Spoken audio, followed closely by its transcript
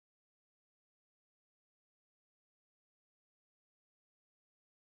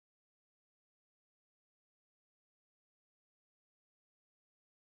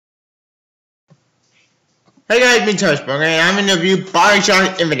Hey guys, me Toastburger, and I'm gonna review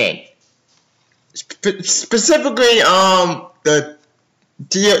Bioshock Infinite. Specifically, the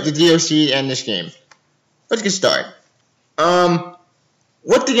DLC and this game. Let's get started.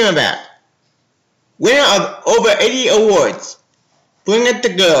 What's the game about? Winner of over 80 awards. Bring It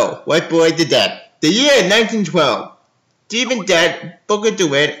to Go, White Boy to Death. The year is 1912. Stephen dead, Booker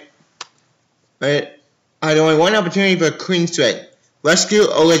DeWitt. But I had only one opportunity for a clean sweat. Rescue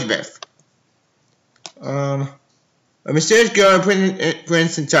Elizabeth. A mysterious girl in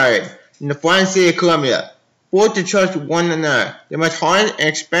prison tired in the foreign city of Columbia, forced to trust one another. They must harness an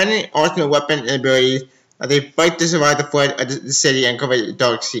expanding arsenal of weapons and abilities as they fight to survive the flood of the city and uncover the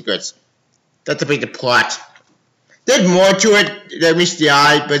dark secrets. That's a bit the plot. There's more to it that meets the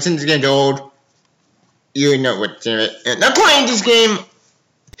eye, but since it's getting old, you know what's in it. And I'm playing this game.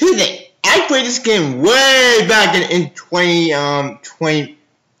 Here's the thing. I played this game way back in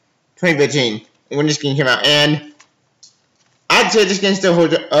 2015 when this game came out, and I'd say this game still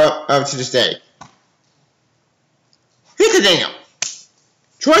holds up to this day. Here's the thing though.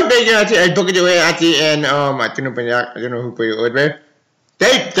 Troy Baker and Booker DeWitt at the end, I don't know who played Elizabeth.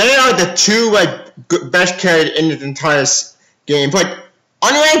 They are the two best characters in the entire game. But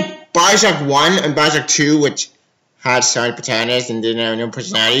anyway, Bioshock 1 and Bioshock 2, which had started protagonists and didn't have no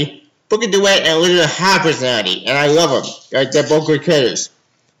personality, Booker DeWitt and Elizabeth have personality, and I love them. They're both good characters.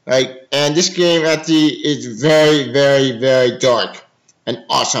 And this game actually is very, very, very dark and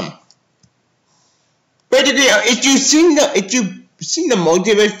awesome. Basically, if you've seen the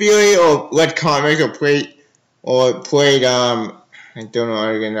multiverse theory or read comics or played I don't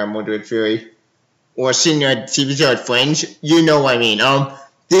know again that multiverse theory or seen the TV show Fringe, you know what I mean.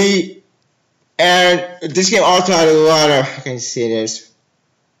 This game also had a lot of, I can see this,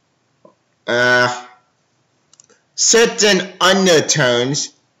 certain undertones,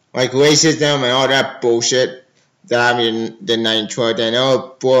 like racism and all that bullshit that happened in the 1912. Then,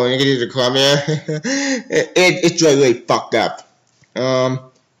 oh boy, when you get to Columbia, it's really fucked up.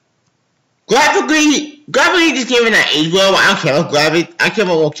 Graphically, this game is not age well. I don't care about graphics. I care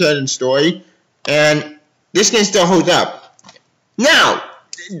about more character and story, and this game still holds up. Now,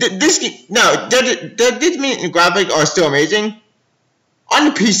 this mean the graphics are still amazing. On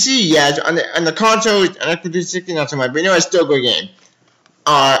the PC, yes. On the console, on the 360, not so much. But you know, it's still a good game.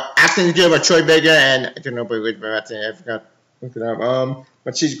 Acting is good by Troy Baker, and I don't know about Elizabeth. I forgot to look it up.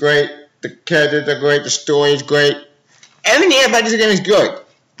 But she's great. The characters are great. The story is great. Everything about this game is good.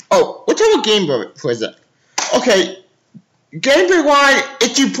 Oh, what type of game was that? Okay, gameplay wise,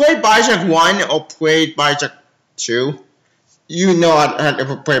 if you played Bioshock 1 or played Bioshock 2, you know how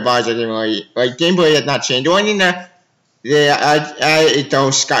to play Bioshock game. Like gameplay has not changed. The only thing that it's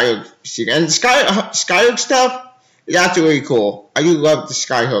those Skyhook secret. And the Skyhook stuff is actually really cool. I do love the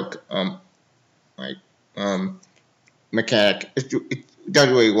Skyhook mechanic. It does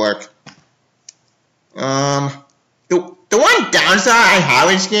really work. The one downside I have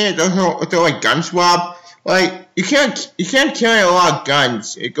in this game is also like gun swap. Like you can't carry a lot of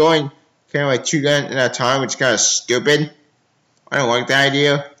guns. You're going carry like 2 guns at a time, which is kind of stupid. I don't like that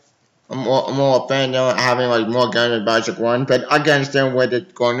idea. I'm more a fan of having like more guns in Bioshock 1, but I can understand where they're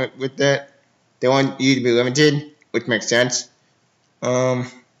going with it. They want you to be limited, which makes sense.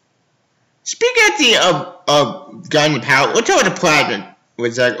 Speaking of gun power, let's talk about the Platinum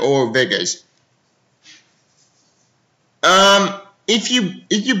with like or Vegas. If you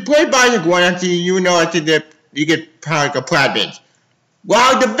play Bioshock 1, actually, you know that you get like a Platinum.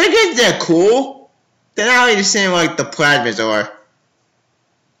 While the Vegas they're cool, they're not really the same like the Platinums are.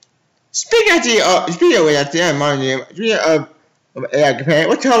 Speaking of AI companion,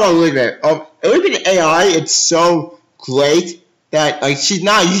 let's talk about Elizabeth. Elizabeth AI, it's so great that like she's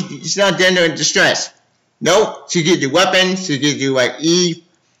not gender in distress. Nope, she gives you weapons, she gives you like Eve,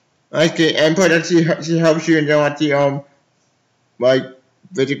 like and she helps you and don't the like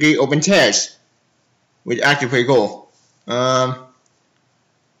basically open tears, which is actually pretty cool.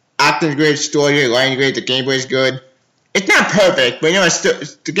 Acting's great, story, lighting great, the gameplay is good. It's not perfect, but you know,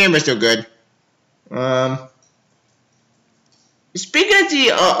 the game is still good.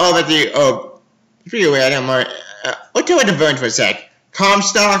 Speaking of speaking of I don't mind. Let's talk about the villains for a sec.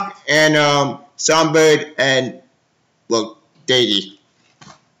 Comstock and Songbird and Daddy.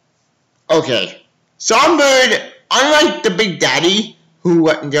 Okay, Songbird, unlike the Big Daddy, who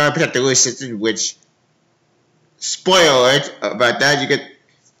protect the little sisters, which spoiler alert about that, you get.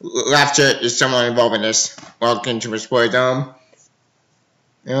 Laughter is someone involved in this. Welcome to my spoiler.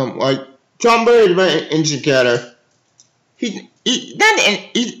 Like Songbird is a very interesting character. He's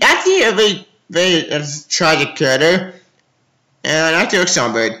actually a very tragic character, and I like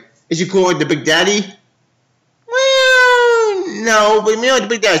Songbird. Is he cool with the Big Daddy? no, but you know, the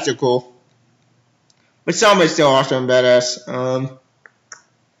big guys are cool. But some is still awesome and badass. I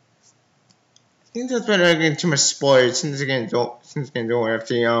think that's better than getting too much spoiled since again don't have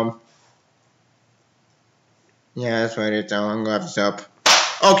to yeah, that's what it is. I'm gonna have this up.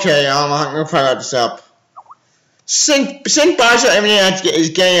 Okay, I'm gonna probably have this up. Since Bioshock Infinite is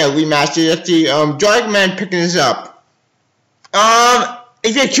getting a remaster, that's the do I recommend picking this up.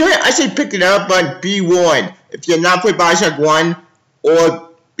 If you're curious, I say pick it up, but be warned. If you're not playing Bioshock 1, or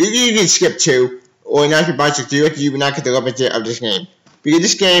you can skip 2, or not playing Bioshock 2, you will not get the reference of this game. Because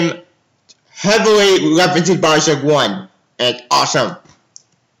this game heavily references Bioshock 1, and it's awesome.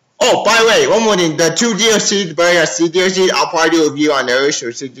 Oh, by the way, one more thing, the 2 DLCs, the Bioshock DLC, I'll probably do a review on those, so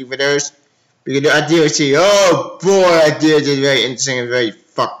stay tuned for those. Because that DLC, oh boy, that DLC is very interesting and very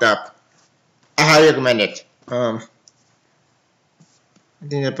fucked up. I highly recommend it. I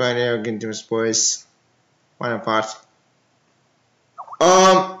think that probably will get into spoilers. Final part.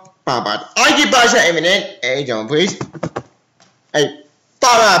 I give Bioshock Infinite. Hey, John, please. Hey,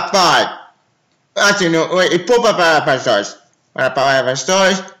 5 Actually, no, wait, it's 4.5 stars. 5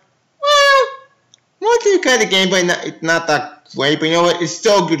 stars. Well, mostly kind of gameplay, it's not that great, but you know what? It's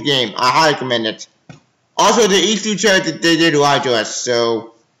still a good game. I highly recommend it. Also, the E3 trailer they did lie to us,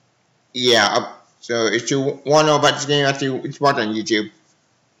 so yeah. So if you want to know about this game, actually, it's watched on YouTube.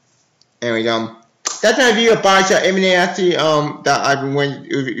 Anyway, that's my review of Bioshock Infinite. Actually, that I've been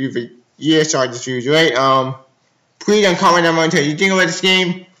waiting for years, so I just use right. Please comment down below and tell you think about this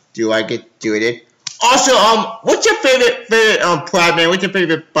game. Do you like it? Do it? Also, what's your favorite Pride, what's your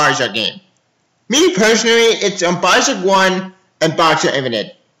favorite Bioshock game? Me personally, it's Bioshock 1 and Bioshock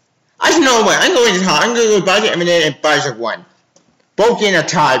Infinite. I just know what I'm going to talk. I'm going to go with Bioshock Infinite and Bioshock 1. Both games are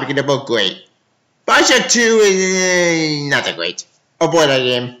tied because they're both great. Bioshock 2 is not that great. Avoid that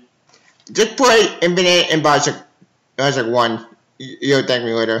game. Just play Infinite and Bioshock 1. You'll thank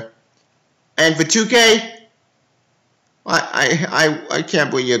me later. And for 2K, I can't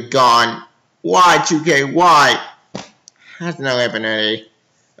believe you're gone. Why 2K? Why? That's not happening already.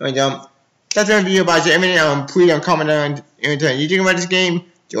 That's my video about it. Please comment on you think about this game.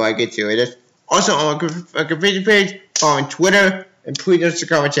 Do I get to it? Also on my Facebook page, on Twitter, and please don't forget to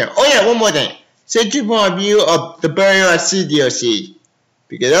comment channel. Oh yeah, one more thing. Stay tuned for a review of the Bioshock DLC.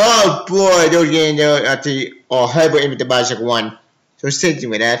 Because oh boy, those games are actually all heavily into the Bioshock 1. So stay tuned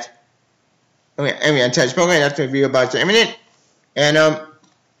with that. Anyway, until this program, that's my review about Infinite. And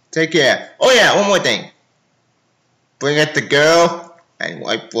take care. Oh yeah, one more thing. Bring up the girl and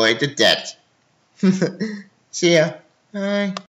wipe away the debt. See ya. Bye.